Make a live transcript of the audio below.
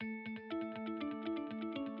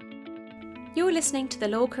You're listening to the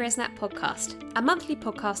Law Careers Net podcast, a monthly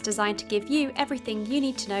podcast designed to give you everything you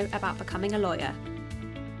need to know about becoming a lawyer.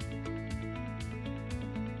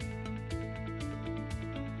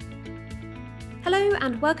 Hello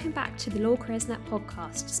and welcome back to the Law Careers Net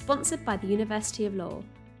podcast, sponsored by the University of Law.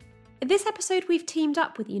 In this episode, we've teamed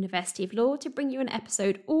up with the University of Law to bring you an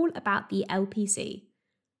episode all about the LPC.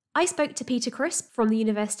 I spoke to Peter Crisp from the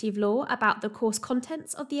University of Law about the course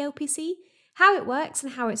contents of the LPC, how it works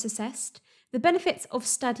and how it's assessed, the benefits of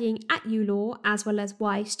studying at ULaw, as well as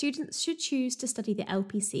why students should choose to study the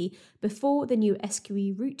LPC before the new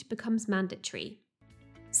SQE route becomes mandatory.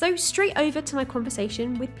 So straight over to my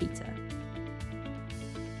conversation with Peter.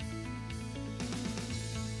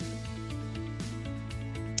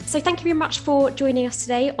 So thank you very much for joining us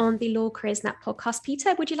today on the Law Careers Net podcast.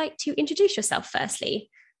 Peter, would you like to introduce yourself firstly?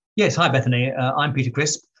 Yes, hi Bethany. I'm Peter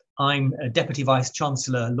Crisp. I'm a Deputy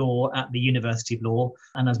Vice-Chancellor Law at the University of Law,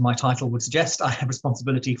 and as my title would suggest, I have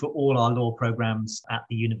responsibility for all our law programmes at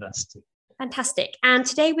the university. Fantastic. And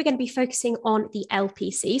today we're going to be focusing on the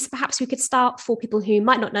LPC. So perhaps we could start, for people who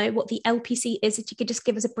might not know what the LPC is, if you could just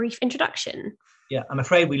give us a brief introduction. Yeah, I'm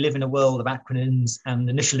afraid we live in a world of acronyms and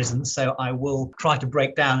initialisms, so I will try to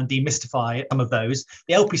break down and demystify some of those.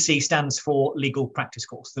 The LPC stands for Legal Practice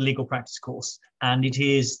Course, the Legal Practice Course, and it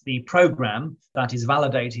is the programme that is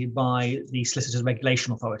validated by the Solicitors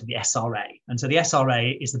Regulation Authority, the SRA. And so the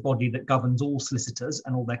SRA is the body that governs all solicitors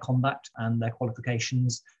and all their conduct and their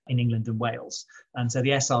qualifications in England and Wales. And so the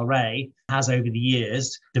SRA has over the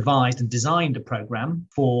years devised and designed a programme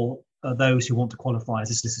for those who want to qualify as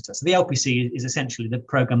a solicitor. So the LPC is essentially the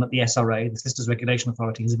programme that the SRA, the Solicitors Regulation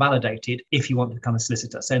Authority, has validated if you want to become a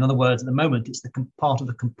solicitor. So in other words, at the moment, it's the part of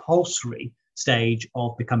the compulsory stage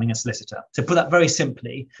of becoming a solicitor. So put that very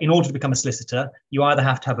simply, in order to become a solicitor, you either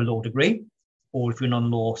have to have a law degree, or if you're a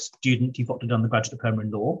non-law student, you've got to have done the graduate diploma in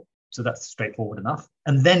law. So that's straightforward enough.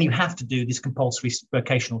 And then you have to do this compulsory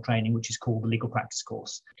vocational training, which is called the Legal Practice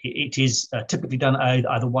Course. It is typically done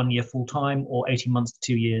either 1 year full-time or 18 months to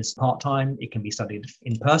 2 years part-time. It can be studied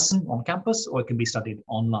in person on campus, or it can be studied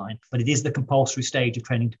online. But it is the compulsory stage of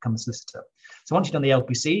training to become a solicitor. So once you've done the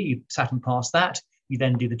LPC, you've sat and passed that, you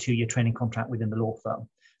then do the 2-year training contract within the law firm.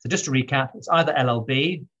 So just to recap, it's either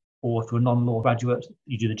LLB, or if you're a non-law graduate,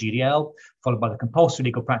 you do the GDL, followed by the compulsory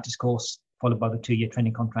legal practice course, followed by the 2-year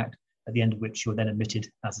training contract, at the end of which you're then admitted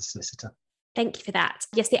as a solicitor. Thank you for that.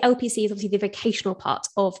 Yes, the LPC is obviously the vocational part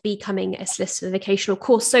of becoming a solicitor, the vocational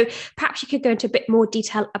course. So perhaps you could go into a bit more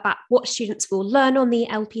detail about what students will learn on the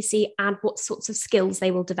LPC and what sorts of skills they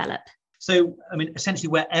will develop. So, essentially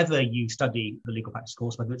wherever you study the legal practice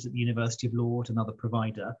course, whether it's at the University of Law or another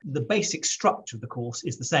provider, the basic structure of the course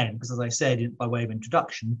is the same, because as I said, by way of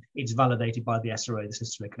introduction, it's validated by the SRA, the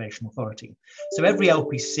Solicitors Regulation Authority. So every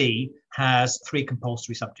LPC has 3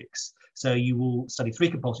 compulsory subjects. So you will study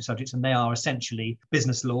 3 compulsory subjects, and they are essentially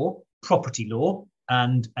business law, property law,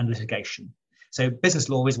 and litigation. So business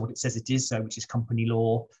law is what it says it is, so which is company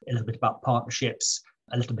law, a little bit about partnerships,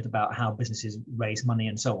 a little bit about how businesses raise money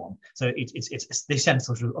and so on. So it's the essence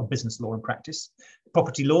of business law in practice.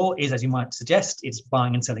 Property law is, as you might suggest, it's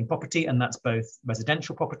buying and selling property, and that's both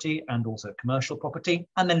residential property and also commercial property.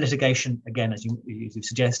 And then litigation, again, as you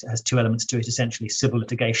suggest, it has 2 elements to it, essentially civil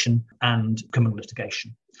litigation and criminal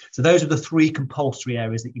litigation. So those are the 3 compulsory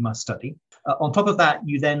areas that you must study. On top of that,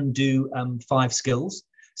 you then do 5 skills.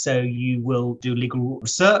 So you will do legal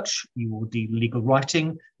research, you will do legal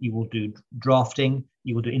writing, you will do drafting,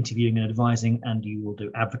 you will do interviewing and advising, and you will do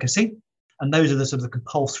advocacy. And those are the sort of the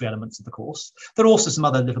compulsory elements of the course. There are also some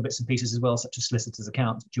other little bits and pieces as well, such as solicitors'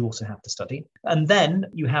 accounts, which you also have to study. And then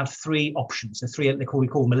you have 3 options. So we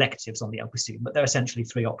call them electives on the LPC, but they're essentially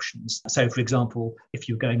 3 options. So, for example, if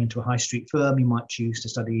you're going into a high street firm, you might choose to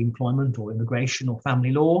study employment or immigration or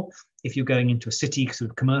family law. If you're going into a city sort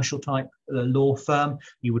of commercial type law firm,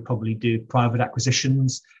 you would probably do private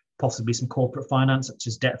acquisitions, possibly some corporate finance, such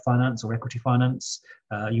as debt finance or equity finance.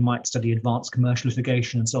 You might study advanced commercial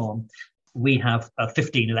litigation and so on. We have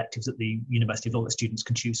 15 electives at the University of Law that students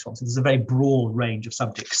can choose from. So there's a very broad range of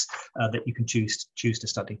subjects that you can choose to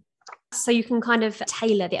study. So you can kind of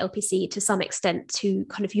tailor the LPC to some extent to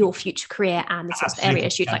kind of your future career and the sorts of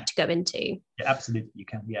areas you'd like to go into. Yeah, absolutely, you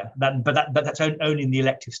can. Yeah, but that's only in the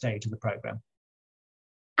elective stage of the programme.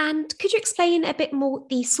 And could you explain a bit more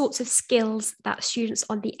the sorts of skills that students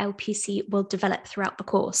on the LPC will develop throughout the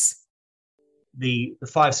course? The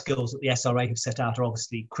 5 skills that the SRA have set out are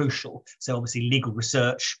obviously crucial. So obviously legal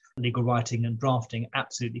research, legal writing and drafting,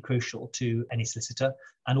 absolutely crucial to any solicitor.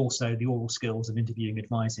 and also the oral skills of interviewing,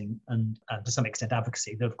 advising, and to some extent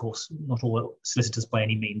advocacy. Though, of course, not all solicitors by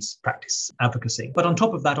any means practice advocacy. But on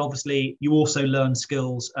top of that, obviously, you also learn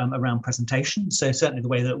skills around presentation. So certainly the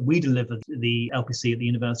way that we deliver the LPC at the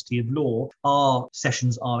University of Law, our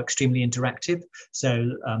sessions are extremely interactive.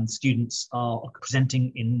 So students are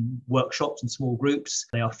presenting in workshops and small groups.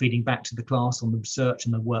 They are feeding back to the class on the research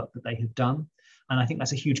and the work that they have done. And I think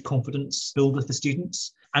that's a huge confidence builder for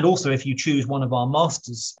students. And also, if you choose one of our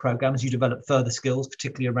master's programs, you develop further skills,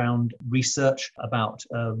 particularly around research, about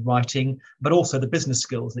writing, but also the business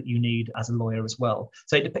skills that you need as a lawyer as well.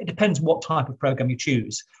 So it depends what type of program you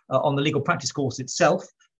choose. On the legal practice course itself,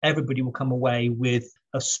 everybody will come away with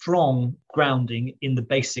a strong grounding in the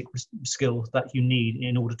basic skills that you need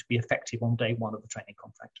in order to be effective on day one of the training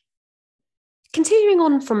contract. Continuing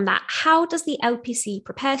on from that, how does the LPC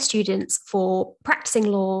prepare students for practicing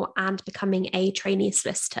law and becoming a trainee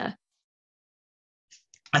solicitor?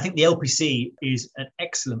 I think the LPC is an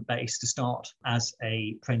excellent base to start as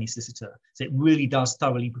a trainee solicitor. So it really does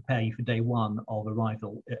thoroughly prepare you for day one of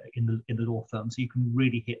arrival in the law firm, so you can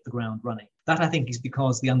really hit the ground running. That, I think, is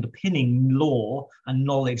because the underpinning law and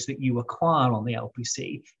knowledge that you acquire on the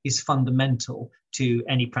LPC is fundamental to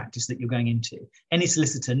any practice that you're going into. Any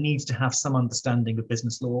solicitor needs to have some understanding of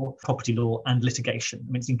business law, property law, and litigation.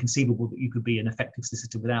 I mean, it's inconceivable that you could be an effective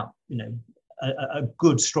solicitor without, a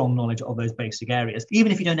good, strong knowledge of those basic areas,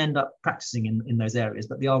 even if you don't end up practicing in those areas,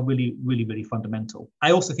 but they are really, really, really fundamental.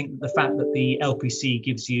 I also think that the fact that the LPC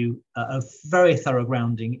gives you a very thorough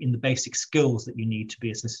grounding in the basic skills that you need to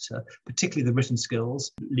be a solicitor, particularly the written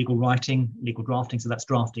skills, legal writing, legal drafting. So that's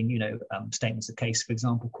drafting, statements of case, for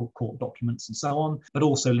example, court documents and so on, but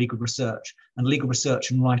also legal research. And legal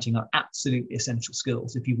research and writing are absolutely essential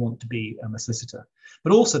skills if you want to be a solicitor.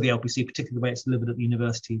 But also the LPC, particularly the way it's delivered at the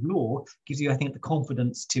University of Law, gives you, I think, the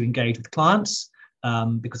confidence to engage with clients,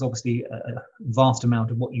 because obviously a vast amount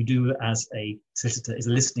of what you do as a solicitor is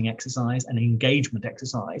a listening exercise, an engagement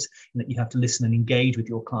exercise, in that you have to listen and engage with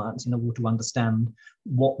your clients in order to understand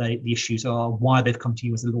what the issues are, why they've come to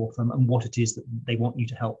you as a law firm, and what it is that they want you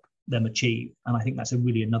to help them achieve. And I think that's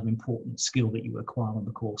really another important skill that you acquire on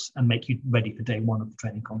the course and make you ready for day one of the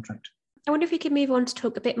training contract. I wonder if we could move on to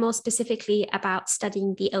talk a bit more specifically about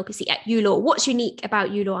studying the LPC at ULaw. What's unique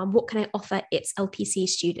about ULaw and what can it offer its LPC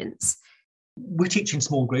students? We teach in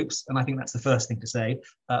small groups, and I think that's the first thing to say.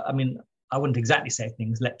 I wouldn't exactly say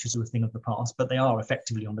lectures are a thing of the past, but they are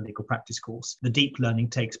effectively on the legal practice course. The deep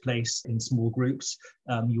learning takes place in small groups.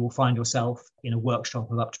 You will find yourself in a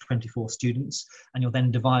workshop of up to 24 students, and you're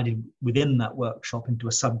then divided within that workshop into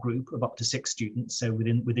a subgroup of up to 6 students. So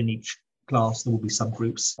within each class, there will be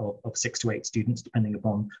subgroups of 6 to 8 students, depending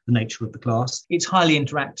upon the nature of the class. It's highly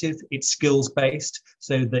interactive, it's skills-based,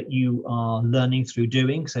 so that you are learning through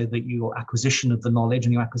doing, so that your acquisition of the knowledge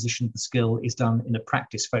and your acquisition of the skill is done in a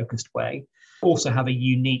practice-focused way. Also have a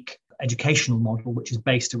unique educational model, which is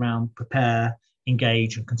based around prepare,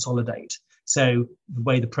 engage, and consolidate. So the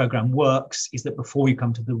way the program works is that before you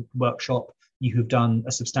come to the workshop, you have done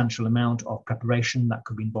a substantial amount of preparation. That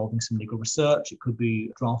could be involving some legal research. It could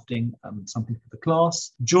be drafting something for the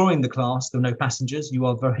class. During the class, there are no passengers. You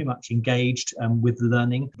are very much engaged with the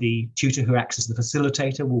learning. The tutor who acts as the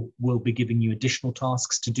facilitator will be giving you additional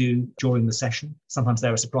tasks to do during the session. Sometimes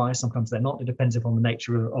they're a surprise, sometimes they're not. It depends upon the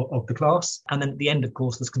nature of the class. And then at the end, of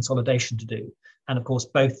course, there's consolidation to do. And of course,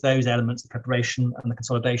 both those elements, the preparation and the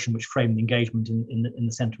consolidation, which frame the engagement in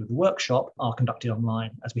the centre of the workshop, are conducted online,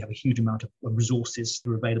 as we have a huge amount of resources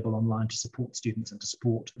that are available online to support students and to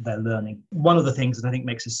support their learning. One of the things that I think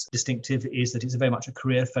makes us distinctive is that it's very much a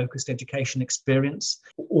career-focused education experience.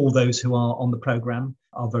 All those who are on the programme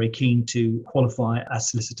are very keen to qualify as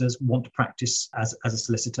solicitors, want to practice as a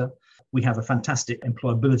solicitor. We have a fantastic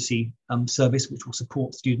employability service which will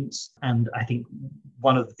support students. And I think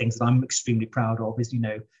one of the things that I'm extremely proud of is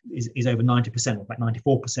over 90%, or about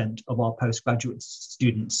 94% of our postgraduate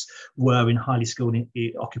students were in highly skilled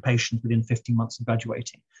occupations within 15 months of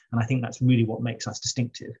graduating. And I think that's really what makes us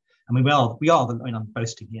distinctive. I mean, I'm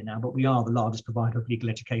boasting here now, but we are the largest provider of legal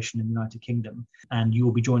education in the United Kingdom. And you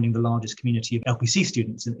will be joining the largest community of LPC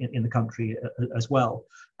students in the country as well.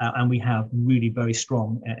 And we have really very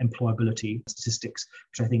strong employability statistics,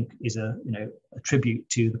 which I think is a tribute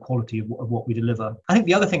to the quality of what we deliver. I think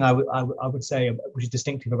the other thing I would say, which is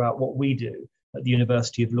distinctive about what we do at the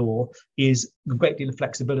University of Law, is a great deal of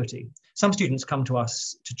flexibility. Some students come to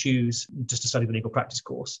us to choose just to study the legal practice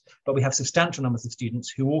course, but we have substantial numbers of students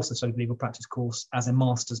who also study the legal practice course as a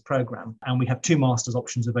master's programme. And we have 2 master's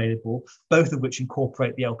options available, both of which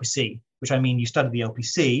incorporate the LPC. which I mean you study the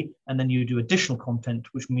LPC and then you do additional content,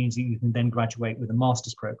 which means that you can then graduate with a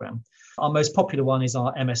master's program. Our most popular one is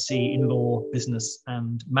our MSc in Law, Business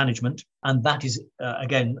and Management. And that is,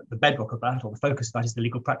 again, the bedrock of that, or the focus of that, is the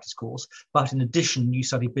legal practice course. But in addition, you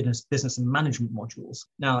study business and management modules.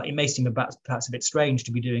 Now, it may seem perhaps a bit strange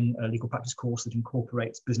to be doing a legal practice course that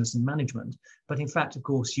incorporates business and management. But in fact, of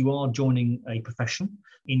course, you are joining a profession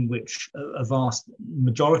in which a vast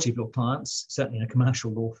majority of your clients, certainly in a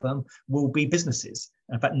commercial law firm, will be businesses.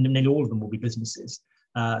 In fact, nearly all of them will be businesses.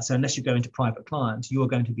 So unless you go into private clients, you're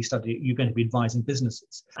going to be advising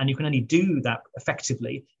businesses. And you can only do that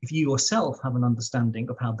effectively if you yourself have an understanding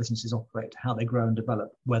of how businesses operate, how they grow and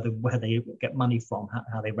develop, where they get money from,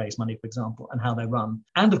 how they raise money, for example, and how they run.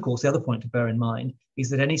 And of course, the other point to bear in mind is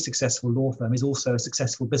that any successful law firm is also a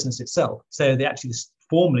successful business itself. So they actually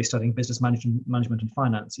formally studying business management and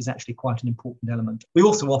finance is actually quite an important element. We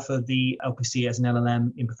also offer the LPC as an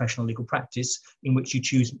LLM in professional legal practice, in which you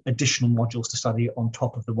choose additional modules to study on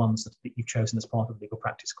top of the ones that you've chosen as part of the legal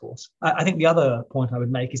practice course. I think the other point I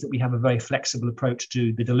would make is that we have a very flexible approach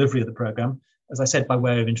to the delivery of the program. As I said, by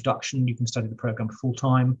way of introduction, you can study the program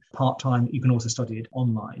full-time, part-time. You can also study it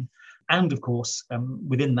online. And of course,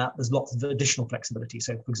 within that, there's lots of additional flexibility.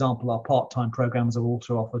 So, for example, our part-time programs are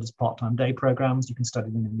also offered as part-time day programs. You can study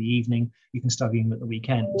them in the evening. You can study them at the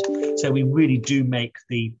weekend. So we really do make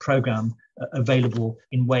the program available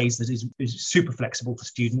in ways that is super flexible for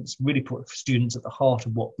students, really put students at the heart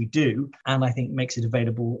of what we do, and I think makes it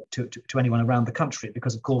available to anyone around the country,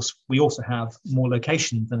 because of course we also have more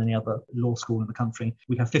locations than any other law school in the country.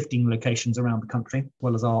 We have 15 locations around the country, as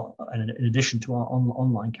well as in addition to our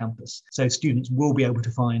online campus. So students will be able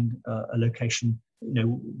to find a location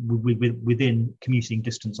within commuting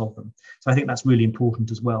distance of them. So I think that's really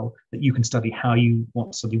important as well, that you can study how you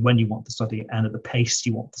want to study, when you want to study, and at the pace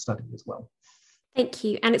you want to study as well. Thank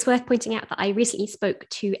you. And it's worth pointing out that I recently spoke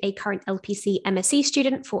to a current LPC MSc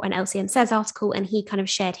student for an LCN Says article, and he kind of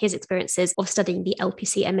shared his experiences of studying the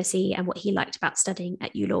LPC MSc and what he liked about studying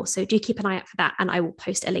at ULaw. So do keep an eye out for that, and I will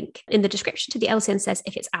post a link in the description to the LCN Says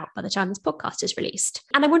if it's out by the time this podcast is released.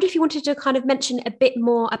 And I wonder if you wanted to kind of mention a bit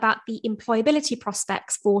more about the employability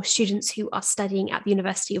prospects for students who are studying at the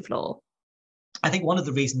University of Law. I think one of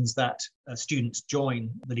the reasons that students join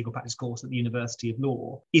the legal practice course at the University of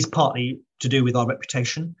Law is partly to do with our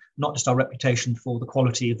reputation, not just our reputation for the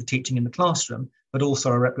quality of the teaching in the classroom, but also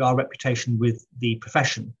our reputation with the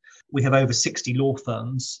profession. We have over 60 law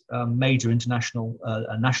firms, major international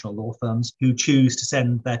and national law firms, who choose to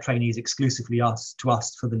send their trainees exclusively to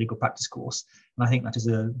us for the legal practice course. And I think that is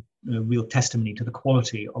a real testimony to the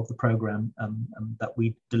quality of the program that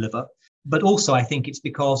we deliver. But also, I think it's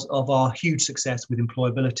because of our huge success with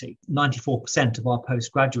employability. 94% of our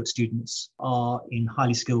postgraduate students are in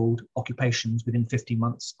highly skilled occupations within 15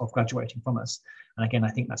 months of graduating from us. And again,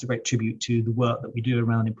 I think that's a great tribute to the work that we do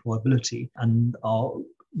around employability and our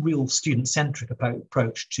real student-centric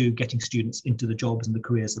approach to getting students into the jobs and the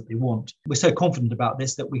careers that they want. We're so confident about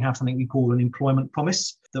this that we have something we call an employment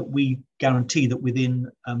promise, that we guarantee that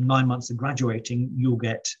within 9 months of graduating, you'll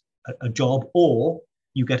get a job, or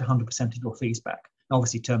you get 100% of your fees back.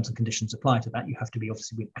 Obviously, terms and conditions apply to that. You have to be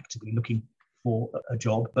obviously actively looking for a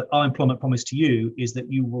job. But our employment promise to you is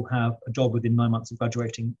that you will have a job within 9 months of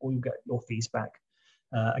graduating, or you get your fees back.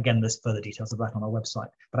 Again, there's further details of that on our website.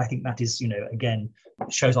 But I think that is, again,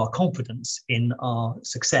 shows our confidence in our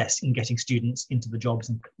success in getting students into the jobs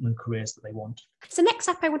and the careers that they want. So next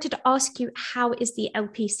up, I wanted to ask you, how is the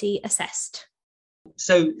LPC assessed?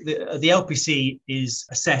 So the LPC is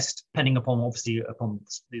assessed depending upon the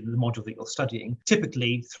module that you're studying,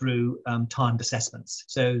 typically through timed assessments.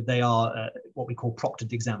 So they are what we call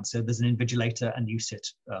proctored exams. So there's an invigilator and you sit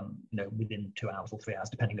within 2 hours or 3 hours,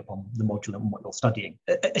 depending upon the module and what you're studying.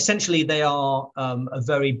 Essentially, they are a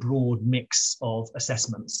very broad mix of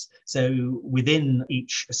assessments. So within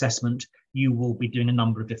each assessment, you will be doing a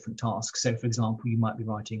number of different tasks. So, for example, you might be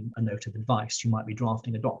writing a note of advice, you might be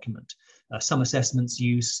drafting a document. Some assessments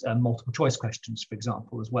use multiple choice questions, for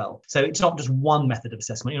example, as well. So it's not just one method of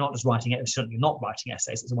assessment. You're not just writing it, certainly not writing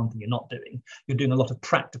essays. It's the one thing you're not doing. You're doing a lot of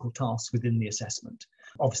practical tasks within the assessment.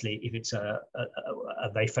 Obviously, if it's a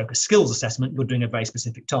very focused skills assessment, you're doing a very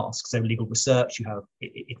specific task. So legal research,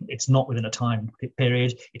 it's not within a time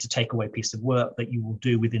period. It's a takeaway piece of work that you will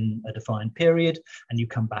do within a defined period, and you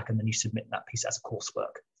come back and then you submit that piece as a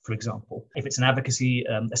coursework. for example. If it's an advocacy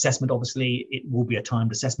assessment, obviously, it will be a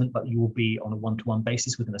timed assessment, but you will be on a one-to-one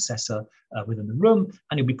basis with an assessor within the room,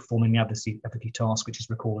 and you'll be performing the advocacy task, which is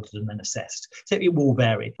recorded and then assessed. So it will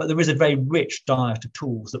vary, but there is a very rich diet of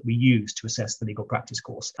tools that we use to assess the legal practice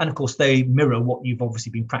course. And of course, they mirror what you've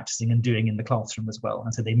obviously been practicing and doing in the classroom as well.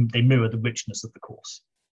 And so they mirror the richness of the course.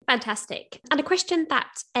 Fantastic. And a question that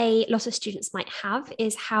a lot of students might have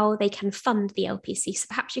is how they can fund the LPC. So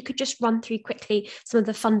perhaps you could just run through quickly some of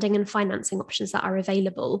the funding and financing options that are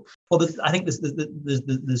available. Well, I think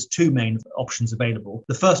there's two main options available.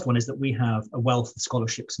 The first one is that we have a wealth of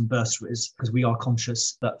scholarships and bursaries, because we are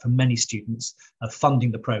conscious that for many students,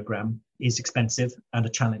 funding the programme is expensive and a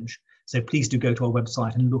challenge. So please do go to our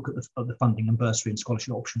website and look at the funding and bursary and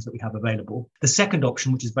scholarship options that we have available. The second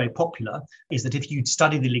option, which is very popular, is that if you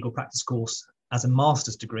study the legal practice course as a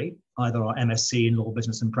master's degree, either our MSc in Law,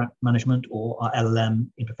 Business and Management or our LLM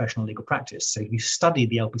in Professional Legal Practice. So if you study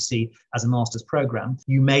the LPC as a master's programme,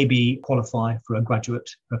 you may qualify for a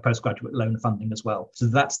postgraduate loan funding as well. So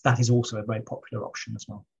that is also a very popular option as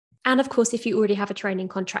well. And of course, if you already have a training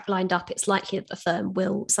contract lined up, it's likely that the firm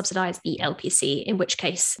will subsidise the LPC, in which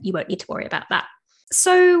case you won't need to worry about that.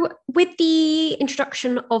 So with the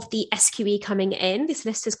introduction of the SQE coming in, the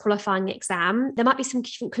solicitor's qualifying exam, there might be some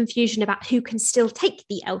confusion about who can still take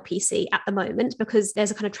the LPC at the moment, because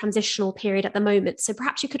there's a kind of transitional period at the moment. So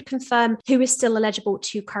perhaps you could confirm who is still eligible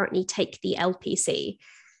to currently take the LPC.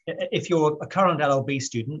 If you're a current LLB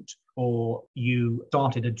student or you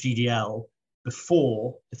started a GDL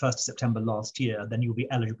before the 1st of September last year, then you'll be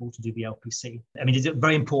eligible to do the LPC. I mean, it's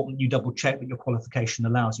very important you double check that your qualification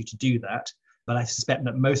allows you to do that. But I suspect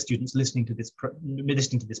that most students listening to this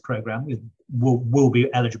program will be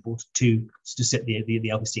eligible to sit the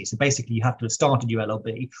LPC. So basically, you have to have started your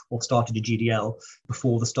LLB or started your GDL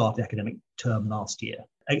before the start of the academic term last year.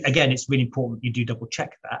 Again, it's really important you do double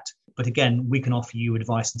check that. But again, we can offer you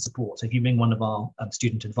advice and support. So if you ring one of our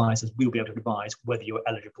student advisors, we'll be able to advise whether you're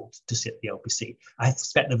eligible to sit the LPC. I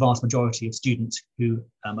suspect the vast majority of students who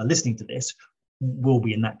are listening to this will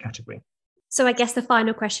be in that category. So I guess the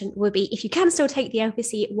final question would be, if you can still take the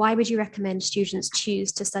LPC, why would you recommend students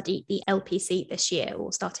choose to study the LPC this year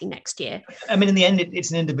or starting next year? I mean, in the end,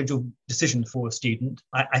 it's an individual decision for a student.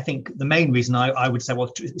 I think the main reason I would say,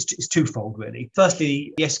 well, is twofold, really.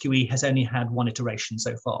 Firstly, the SQE has only had one iteration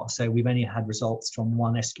so far. So we've only had results from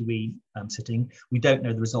one SQE sitting. We don't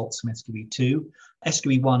know the results from SQE 2.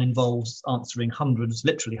 SQE 1 involves answering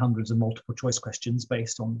literally hundreds of multiple choice questions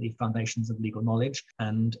based on the foundations of legal knowledge.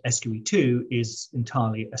 And SQE 2 is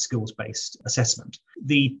entirely a skills-based assessment.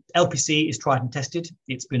 The LPC is tried and tested.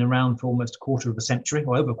 It's been around for almost a quarter of a century,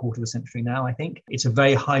 or over a quarter of a century now, I think. It's a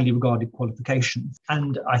very highly regarded qualification.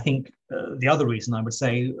 And I think the other reason I would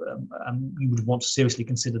say you would want to seriously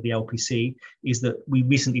consider the LPC is that we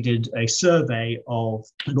recently did a survey of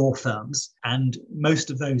law firms, and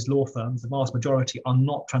most of those law firms, the vast majority, are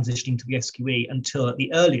not transitioning to the SQE until at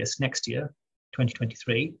the earliest next year,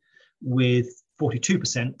 2023, with 42%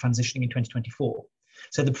 transitioning in 2024.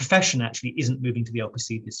 So the profession actually isn't moving to the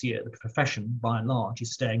LPC this year. The profession, by and large,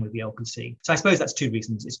 is staying with the LPC. So I suppose that's two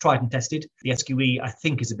reasons. It's tried and tested. The SQE, I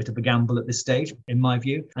think, is a bit of a gamble at this stage, in my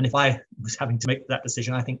view. And if I was having to make that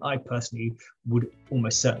decision, I think I personally would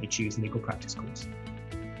almost certainly choose the legal practice course.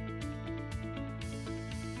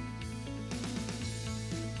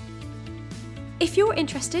 If you're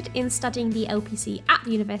interested in studying the LPC at the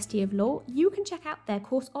University of Law, you can check out their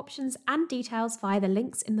course options and details via the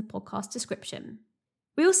links in the podcast description.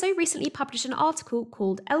 We also recently published an article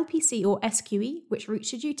called LPC or SQE, Which Route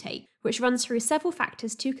Should You Take?, which runs through several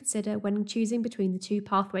factors to consider when choosing between the two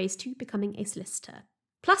pathways to becoming a solicitor.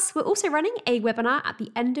 Plus, we're also running a webinar at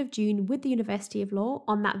the end of June with the University of Law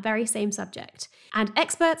on that very same subject, and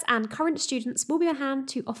experts and current students will be on hand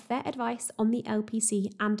to offer their advice on the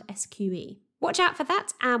LPC and SQE. Watch out for that,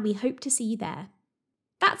 and we hope to see you there.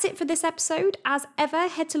 That's it for this episode. As ever,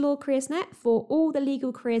 head to Law Careers Net for all the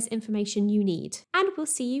legal careers information you need, and we'll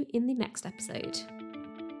see you in the next episode.